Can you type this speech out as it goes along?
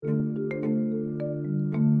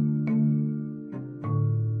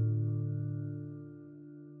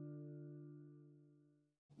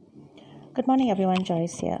Good morning, everyone.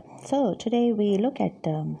 Joyce here. So today we look at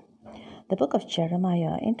the book of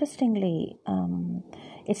Jeremiah. Interestingly,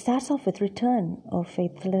 it starts off with "Return, O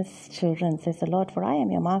faithless children, says the Lord, for I am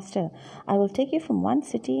your master. I will take you from one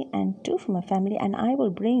city and two from a family, and I will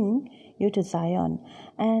bring you to Zion."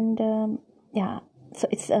 And so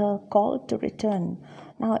it's a call to return.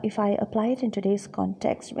 Now, if I apply it in today's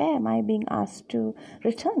context, where am I being asked to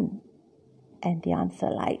return? And the answer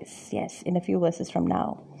lies, yes, in a few verses from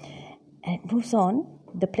now. And it moves on,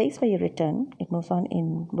 the place where you return, it moves on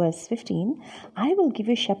in verse 15. I will give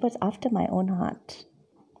you shepherds after my own heart,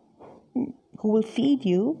 who will feed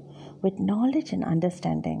you with knowledge and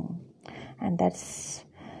understanding. And that's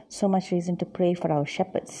so much reason to pray for our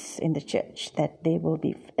shepherds in the church, that they will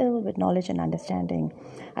be filled with knowledge and understanding.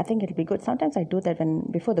 I think it'll be good. Sometimes I do that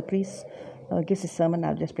before the priest gives his sermon,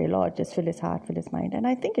 I'll just pray, Lord, just fill his heart, fill his mind. And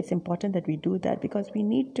I think it's important that we do that, because we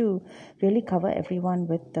need to really cover everyone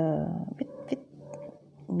with the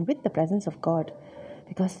presence of God,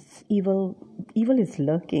 because evil is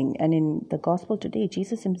lurking. And in the gospel today,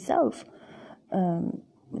 Jesus himself,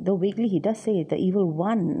 though vaguely he does say the evil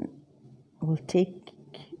one will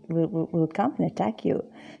come and attack you.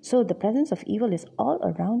 So the presence of evil is all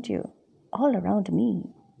around you, all around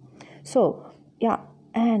me. So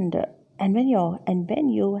and when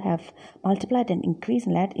you have multiplied and increased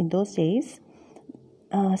in land in those days,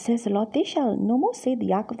 says the Lord, they shall no more say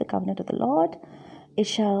the ark of the covenant of the Lord. It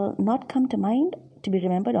shall not come to mind, to be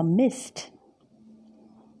remembered or missed.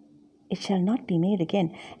 It shall not be made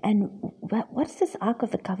again. And what's this ark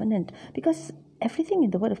of the covenant? Because everything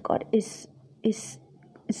in the Word of God is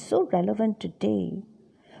so relevant today.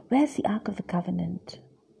 Where's the ark of the covenant?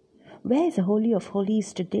 Where is the Holy of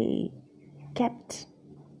Holies today kept?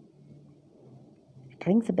 It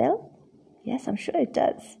rings a bell? Yes, I'm sure it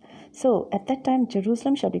does. So at that time,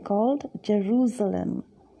 Jerusalem shall be called the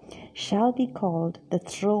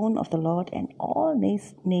throne of the Lord, and all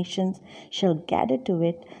nations shall gather to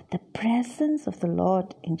it, the presence of the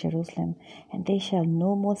Lord in Jerusalem, and they shall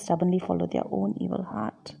no more stubbornly follow their own evil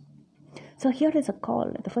heart. So here is a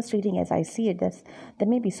call. The first reading, as I see it, there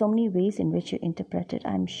may be so many ways in which you interpret it.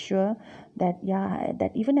 I'm sure that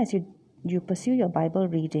even as you pursue your Bible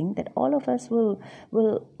reading, that all of us will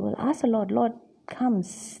ask the Lord, come,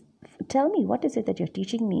 tell me, what is it that you're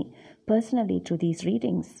teaching me personally through these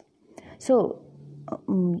readings? So,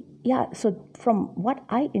 so from what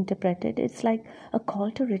I interpreted, it's like a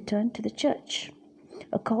call to return to the church.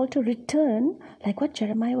 A call to return, like what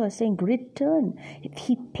Jeremiah was saying, return.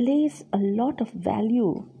 He placed a lot of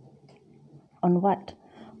value on what?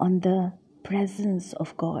 On the presence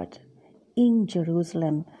of God in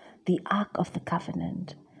Jerusalem, the Ark of the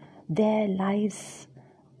Covenant. There's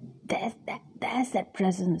that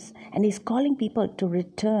presence. And he's calling people to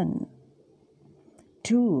return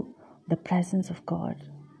to the presence of God,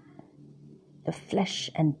 the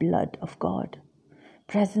flesh and blood of God,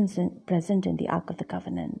 present in the Ark of the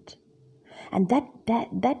Covenant. And that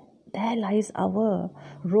there lies our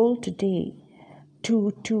role today,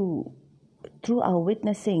 to through our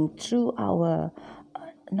witnessing, through our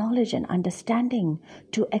knowledge and understanding,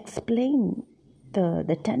 to explain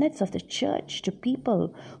the tenets of the church to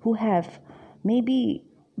people who have maybe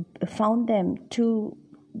found them too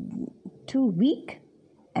weak,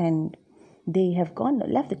 and they have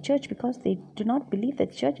left the church because they do not believe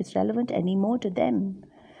that church is relevant anymore to them,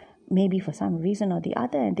 maybe for some reason or the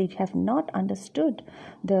other, and they have not understood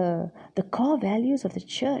the core values of the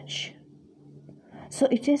church. So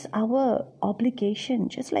it is our obligation,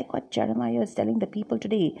 just like what Jeremiah is telling the people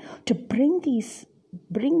today, to bring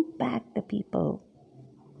back the people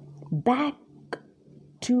back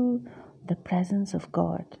to the presence of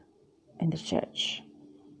God in the church.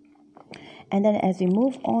 And then as we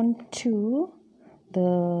move on to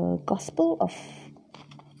the Gospel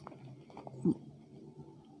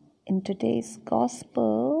in today's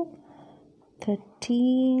Gospel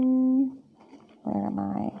 13, where am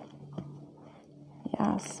I?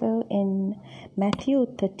 So in Matthew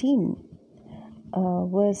 13,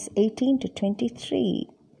 verse 18 to 23,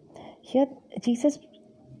 here Jesus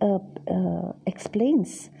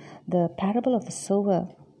explains the parable of the sower.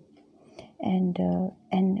 And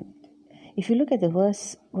if you look at the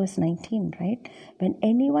verse 19, right? When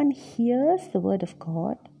anyone hears the word of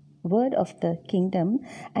God, word of the kingdom,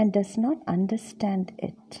 and does not understand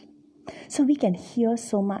it. So we can hear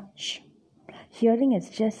so much. Hearing is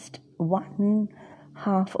just one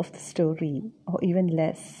half of the story, or even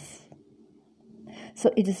less. So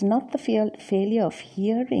it is not the failure of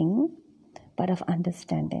hearing, but of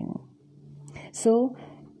understanding. So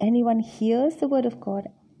anyone hears the word of God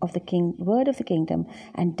of the word of the kingdom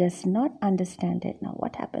and does not understand it. Now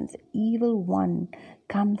what happens? Evil one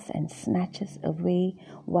comes and snatches away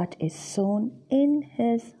what is sown in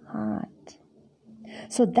his heart.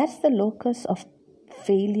 So that's the locus of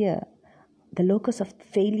failure. The locus of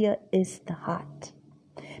failure is the heart.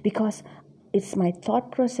 Because it's my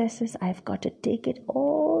thought processes. I've got to take it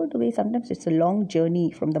all the way. Sometimes it's a long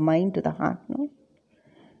journey from the mind to the heart, no?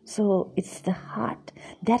 So it's the heart.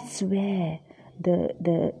 That's where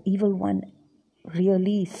the evil one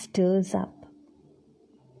really stirs us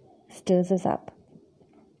up.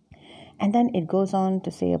 And then it goes on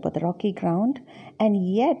to say about the rocky ground, and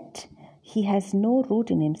yet he has no root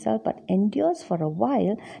in himself, but endures for a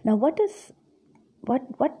while. Now what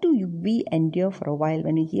do we endure for a while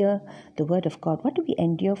when we hear the word of God? What do we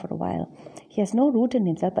endure for a while? He has no root in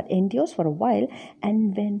himself, but endures for a while.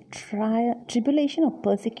 And when tribulation or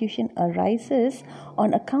persecution arises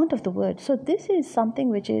on account of the word. So this is something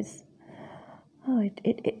which is, we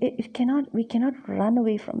cannot run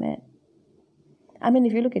away from it. I mean,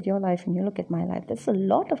 if you look at your life and you look at my life, there's a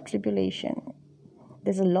lot of tribulation.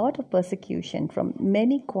 There's a lot of persecution from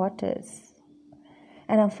many quarters.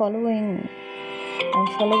 And I'm following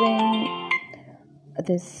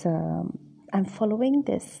this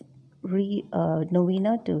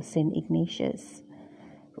novena to Saint Ignatius,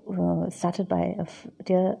 started by a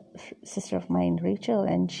dear sister of mine, Rachel,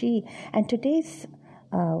 and today's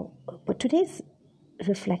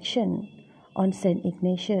reflection on Saint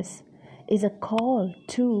Ignatius is a call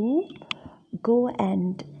to go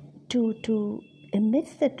and to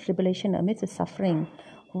amidst the tribulation, amidst the suffering,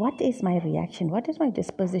 what is my reaction? What is my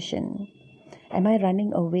disposition? Am I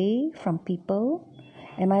running away from people?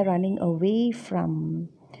 Am I running away from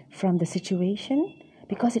the situation?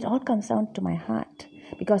 Because it all comes down to my heart.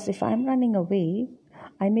 Because if I'm running away,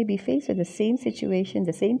 I may be faced with the same situation,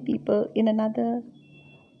 the same people in another.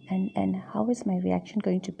 And how is my reaction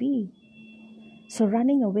going to be? So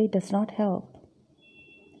running away does not help.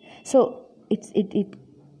 So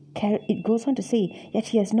it goes on to say, yet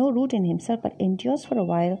he has no root in himself, but endures for a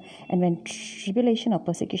while, and when tribulation or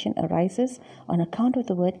persecution arises on account of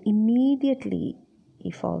the word, immediately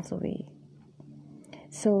he falls away.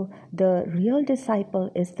 So the real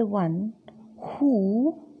disciple is the one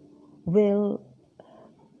who will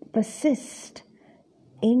persist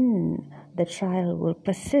in the trial, will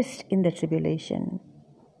persist in the tribulation,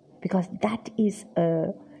 because that is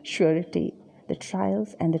a surety. The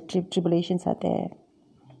trials and the tribulations are there.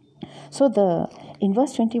 So in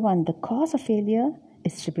verse 21, the cause of failure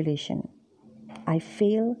is tribulation. I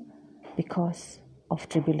fail because of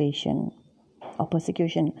tribulation or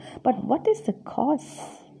persecution. But what is the cause?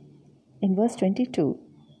 In verse 22,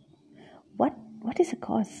 what is the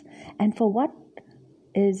cause? And for what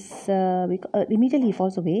is, immediately he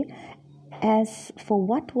falls away. As for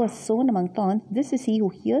what was sown among thorns, this is he who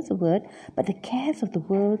hears the word, but the cares of the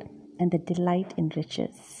world and the delight in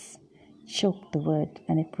riches choke the word,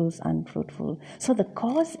 and it proves unfruitful. So the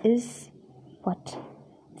cause is what?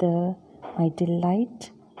 My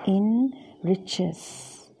delight in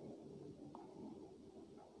riches.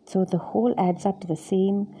 So the whole adds up to the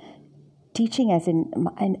same teaching as in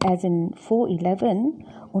 4:11,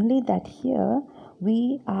 only that here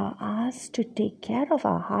we are asked to take care of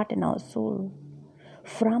our heart and our soul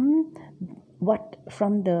from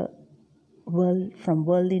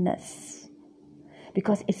worldliness.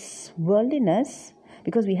 Because it's worldliness,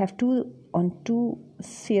 because we have two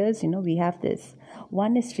spheres, we have this.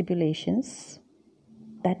 One is tribulations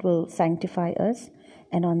that will sanctify us,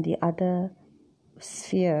 and on the other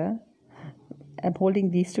sphere, I'm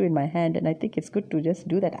holding these two in my hand, and I think it's good to just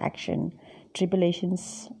do that action.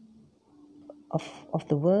 Tribulations of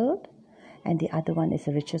the world, and the other one is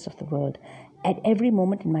the riches of the world. At every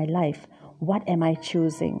moment in my life, what am I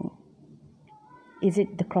choosing? Is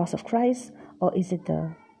it the cross of Christ, or is it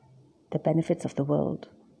the benefits of the world?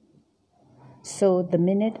 So the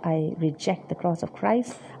minute I reject the cross of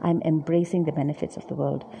Christ, I'm embracing the benefits of the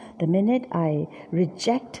world. The minute I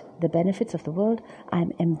reject the benefits of the world,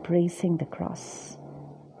 I'm embracing the cross.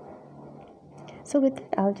 So with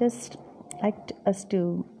that, I'll just like us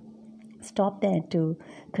to stop there to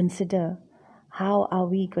consider how are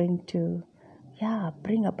we going to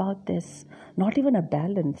bring about this, not even a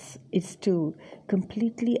balance, it's to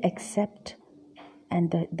completely accept and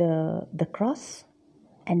the cross,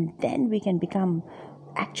 and then we can become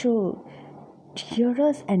actual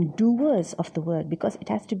hearers and doers of the word, because it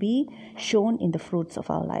has to be shown in the fruits of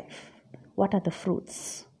our life. What are the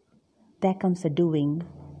fruits? There comes the doing.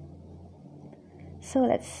 So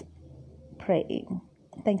let's pray.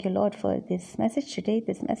 Thank you, Lord, for this message today,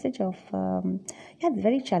 this message of,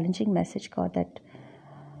 very challenging message, God, that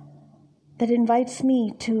that invites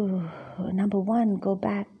me to, number one, go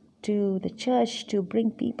back to the church, to bring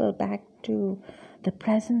people back to the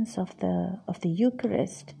presence of the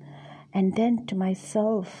Eucharist, and then to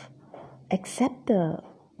myself accept the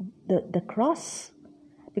cross.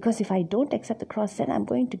 Because if I don't accept the cross, then I'm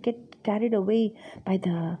going to get carried away by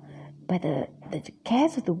the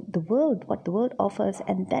cares of the world, what the world offers,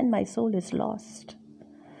 and then my soul is lost.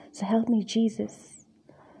 So help me, Jesus,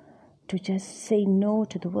 to just say no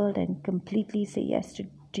to the world and completely say yes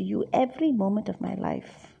to you every moment of my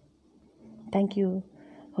life. Thank you,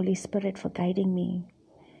 Holy Spirit, for guiding me.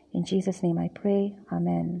 In Jesus' name I pray.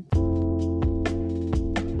 Amen.